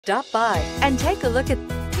Stop by and take a look at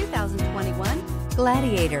 2021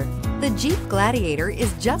 Gladiator. The Jeep Gladiator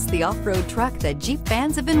is just the off-road truck that Jeep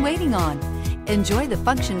fans have been waiting on. Enjoy the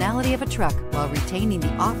functionality of a truck while retaining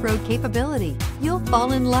the off-road capability. You'll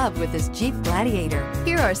fall in love with this Jeep Gladiator.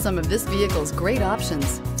 Here are some of this vehicle's great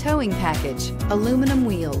options: towing package, aluminum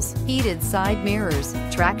wheels, heated side mirrors,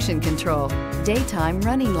 traction control, daytime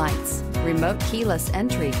running lights, remote keyless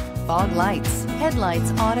entry, fog lights, headlights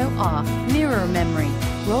auto off, mirror memory,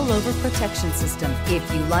 rollover protection system.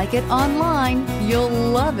 If you like it online, you'll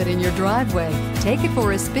love it in your driveway. Take it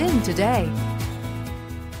for a spin today.